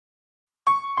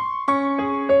Oh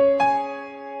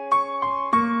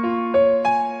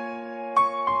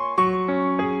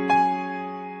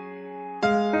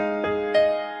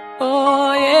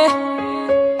yeah,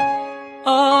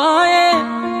 oh yeah,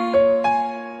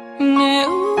 yeah,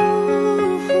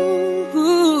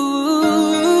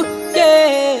 ooh,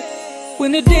 yeah.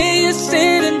 When the day is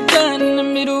said and done, in the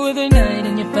middle of the night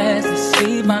and you're fast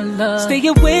asleep, my love, stay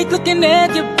awake looking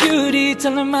at your beauty,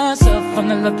 telling myself I'm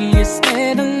the luckiest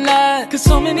man alive. Cause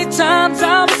so many times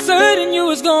I was certain you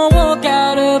was gonna walk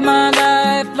out of my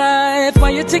life. Why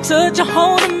you take such a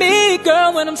hold of me,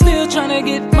 girl, when I'm still trying to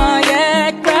get my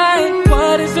act right?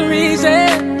 What is the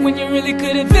reason when you really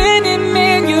could have been any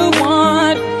man you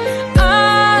want?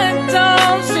 I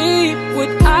don't see what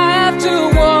I have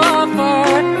to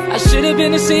offer. I should have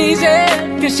been a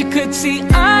season, cause you could see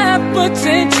I have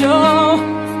potential.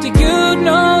 Do you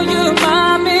know you're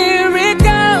my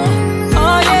miracle?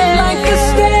 Oh yeah, I'm like a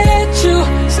statue,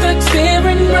 stuck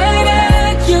staring right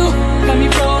at you. Got me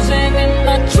frozen in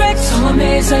my tracks, so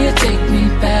amazed how you take me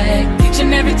back each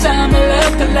and every time I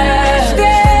look alive.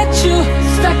 Statue,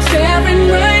 stuck staring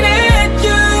right at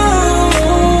you.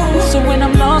 So when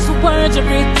I'm lost for words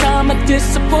every time I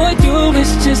disappoint you,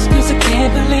 it's just cause I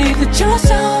can't believe that you're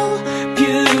so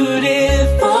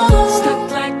beautiful.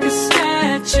 Stuck like a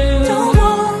statue, don't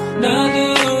wanna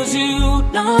lose you,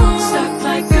 no. Stuck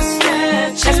like a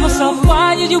statue. Ask myself,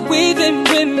 why are you even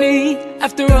with me?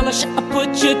 After all the shit I put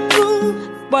you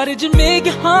through, why did you make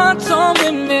your heart so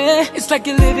with me? It's like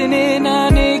you're living in a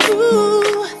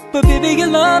igloo. But baby, your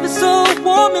love is so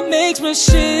warm, it makes my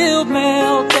shield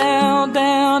melt down,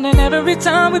 down. And every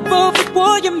time we both at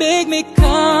war, you make me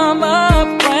come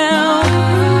around.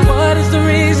 What is the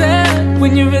reason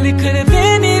when you really could have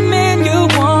been any man you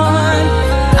want?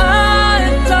 I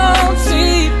don't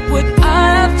see what I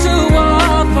have to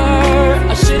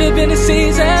offer. I should have been a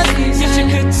season, cause you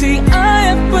could see I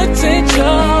have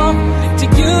potential. Do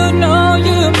you know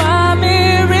you're my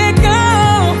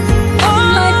miracle? Oh,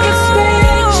 like a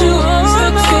statue,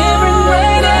 stuck staring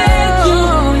right at you.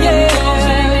 Yeah,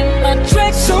 frozen in my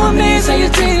tracks, so amazed how you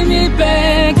take me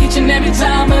back each and every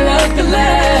time I look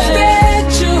alive.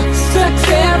 Statue, stuck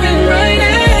staring right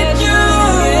at you.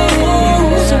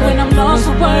 So when I'm lost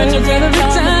for words every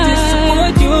time I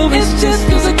disappoint you, it's just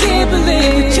cause I can't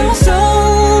believe that you're so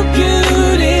beautiful.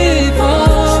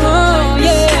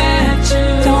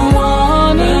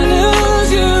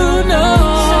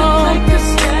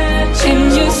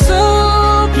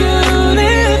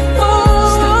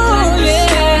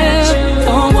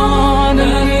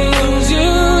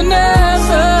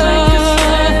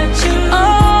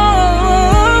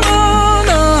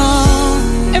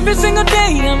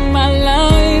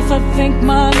 Thank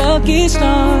my lucky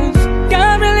stars.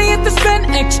 God really had to spend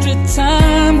extra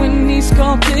time when he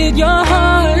sculpted your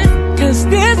heart. Cause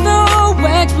there's no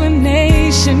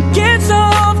explanation gets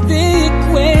off the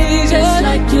equation. Just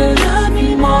like you love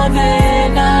me more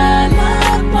than I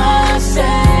love myself.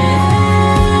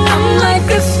 I'm like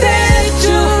a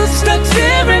statue, stuck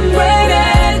staring right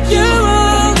at you,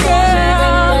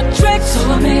 girl. So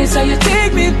amazed how you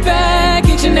take me back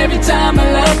each and every time I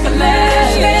look alive.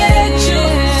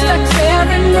 Stuck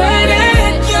staring right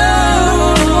at you.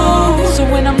 So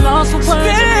when I'm lost for words, I'm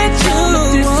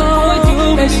disappoint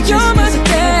you. Baby, you're my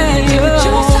statue.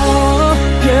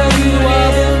 Girl, you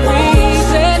are the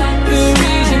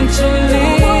reason to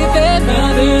live it,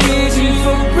 the reason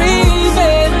for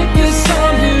breathing. You're so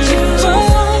beautiful,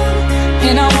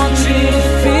 and I want you to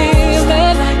feel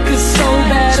it, cause so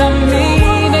bad I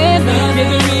mean it. You're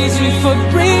the reason for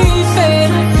breathing.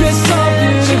 You're so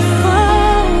beautiful.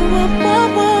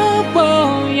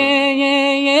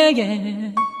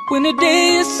 When the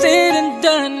day is said and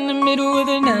done, in the middle of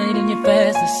the night and you're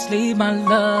fast asleep, my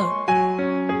love,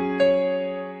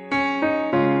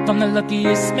 I'm the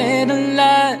luckiest man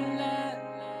alive.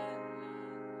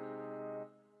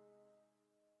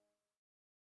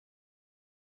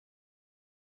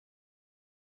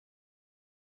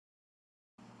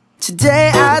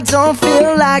 Today I don't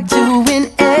feel like doing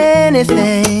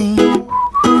anything.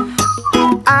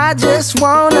 I just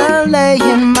wanna lay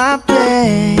in my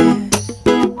bed.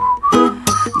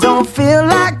 Don't feel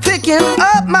like picking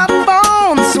up my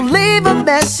phone, so leave a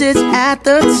message at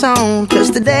the tone. Cause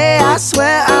today I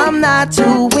swear I'm not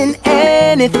doing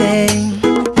anything.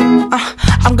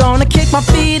 I'm gonna kick my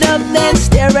feet up, then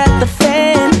stare at the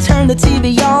fan. Turn the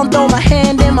TV on, throw my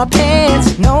hand in my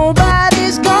pants.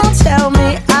 Nobody's gonna tell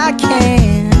me I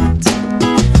can't.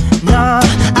 Nah,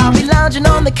 I'll be lounging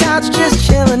on the couch, just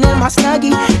chilling in my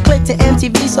Snuggie. Click to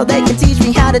MTV so they can teach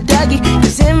me how to Dougie.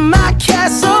 Cause in my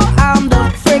castle I'm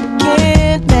the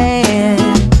freaking man.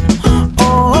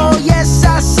 Oh yes,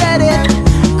 I said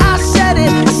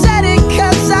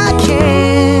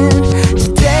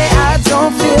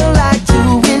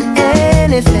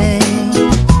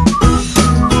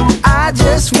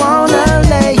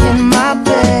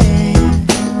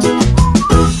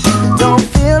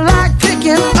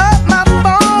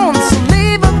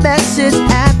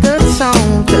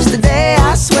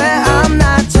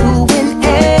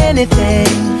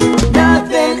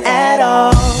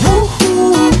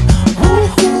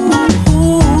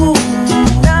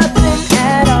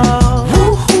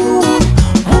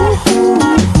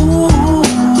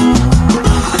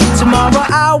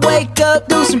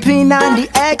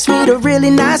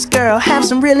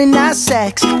some really nice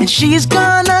sex, and she's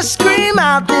gonna scream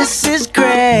out, "This is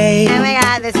great." Oh my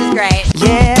God, this is great.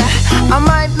 Yeah, I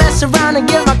might mess around and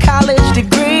get my college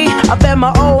degree. I bet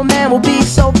my old man will be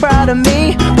so proud of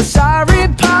me. But sorry,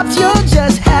 Pops, you'll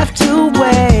just have to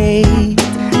wait.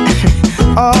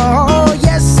 Oh,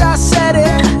 yes, I said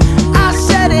it. I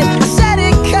said it. I said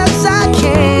it 'cause I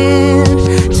can.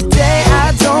 Today I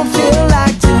don't feel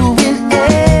like doing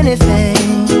anything.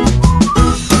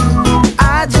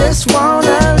 I just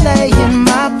wanna lay in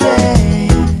my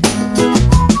bed.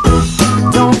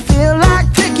 Don't feel like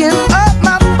picking up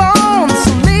my phone,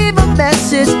 so leave a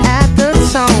message at the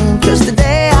tone. 'Cause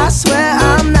today I swear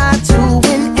I'm not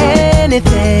doing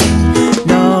anything.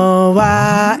 No,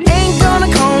 I ain't gonna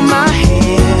comb my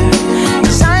hair,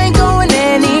 'cause I ain't going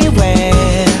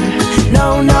anywhere. No,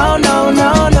 no, no,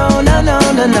 no, no, no, no,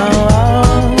 no, no.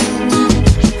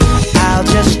 I'll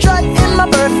just strut in my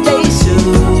birthday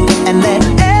suit and let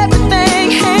everything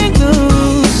hang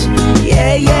loose.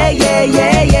 Yeah, yeah, yeah,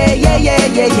 yeah, yeah, yeah, yeah,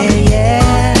 yeah, yeah, yeah.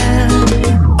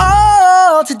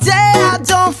 Oh, today I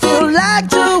don't feel like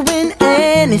doing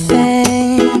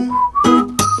anything.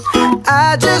 I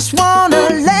just wanna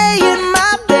lay in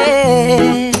my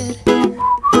bed.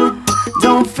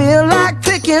 Don't feel like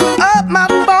picking up my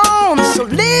phone, so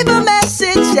leave a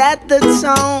message at the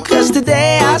tone. 'Cause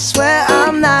today I swear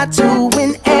I'm not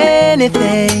doing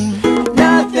anything.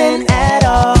 Nothing at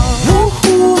all.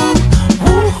 Woo-hoo,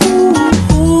 woo-hoo,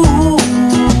 woo-hoo.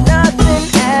 Nothing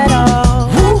at all.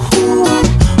 Woo-hoo,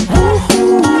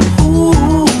 woo-hoo,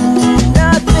 woo-hoo.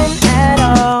 Nothing at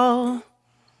all.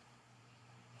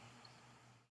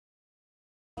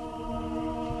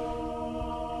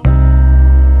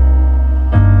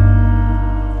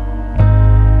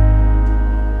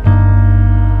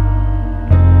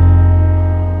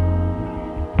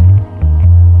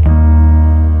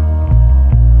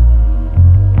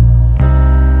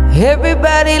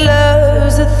 Everybody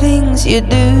loves the things you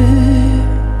do,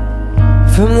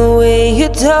 from the way you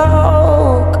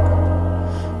talk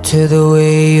to the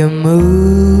way you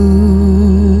move.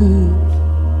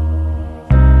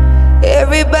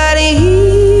 Everybody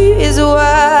here is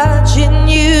watching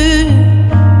you,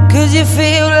 'cause you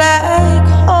feel like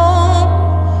home.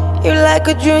 You're like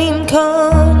a dream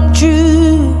come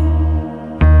true.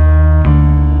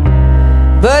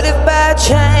 But if by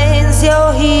chance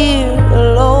you're here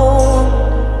alone,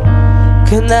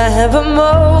 can I have a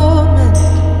moment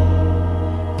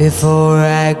before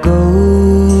I go?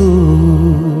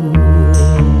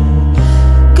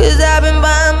 'Cause I've been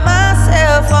by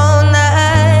myself all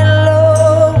night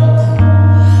long,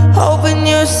 hoping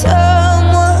you're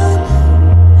someone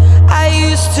I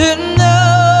used to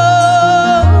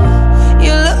know.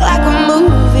 You look like a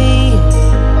movie,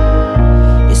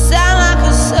 you sound like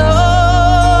a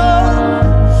song.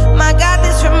 My God,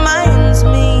 this reminds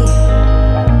me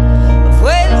of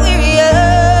when we were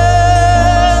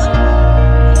young.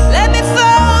 Let me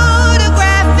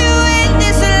photograph you in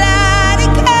this light,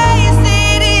 in case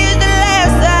it is the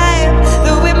last time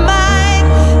that we might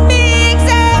be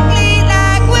exactly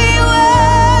like we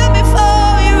were before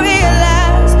we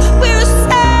realized we were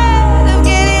sad of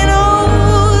getting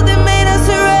old. It made us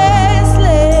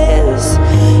restless.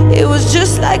 It was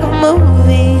just like a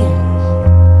movie,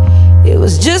 it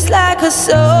was just like a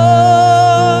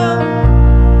song.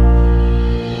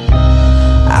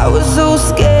 I was so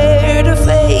scared to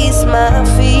face my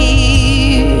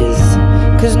fears,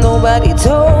 'cause nobody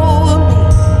told me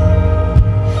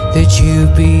that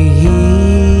you'd be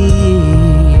here.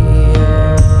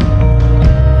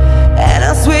 And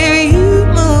I swear you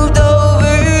moved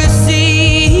overseas.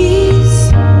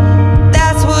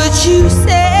 That's what you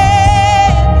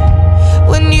said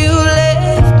when you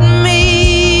left me.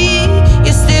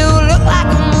 You still look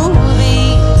like a movie,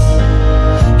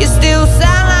 you still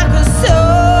sound like a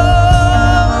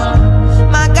song.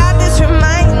 My God, this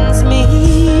reminds me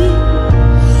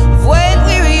of when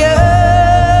we were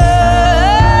young.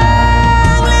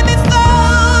 Let me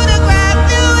photograph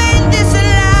you in this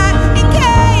light, in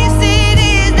case it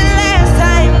is the last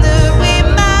time that we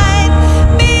might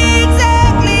be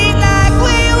exactly like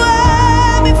we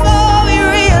were before we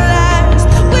realized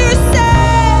we were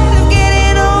sad of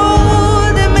getting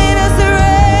old. It made us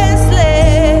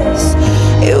restless.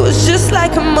 It was just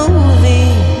like a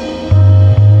movie,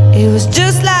 it was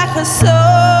just like a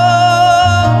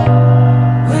song.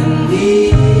 When we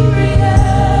were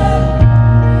young,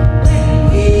 when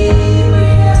we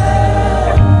were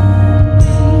young,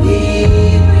 when we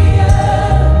were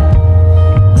young,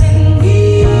 when we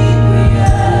were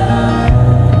young.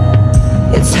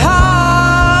 It's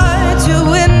hard to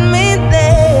admit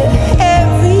that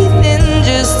everything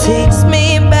just takes me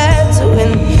back to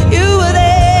when you were there.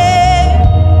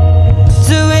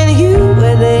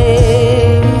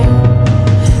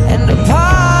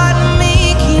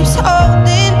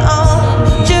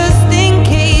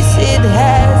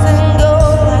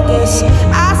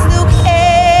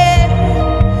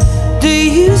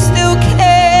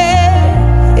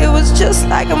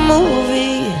 like a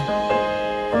movie.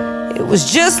 It was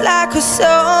just like a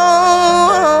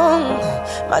song.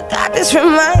 My God, this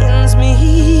reminds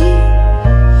me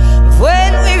of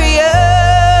when we were young.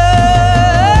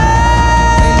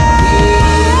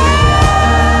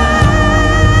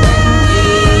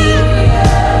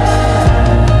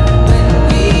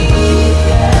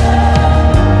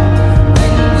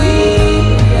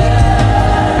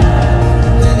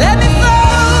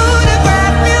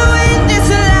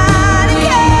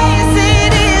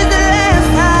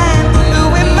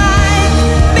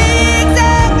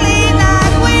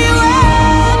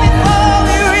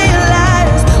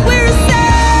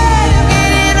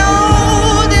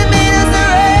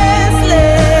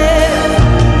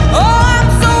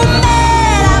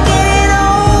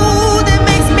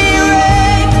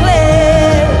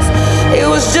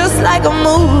 Like a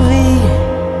movie,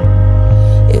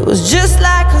 it was just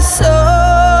like a song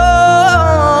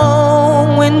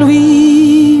when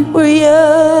we were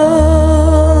young.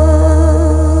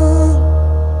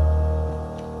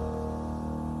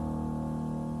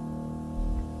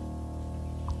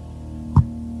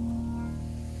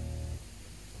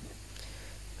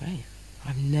 Right,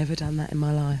 I've never done that in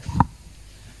my life.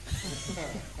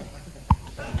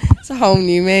 It's a whole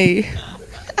new me.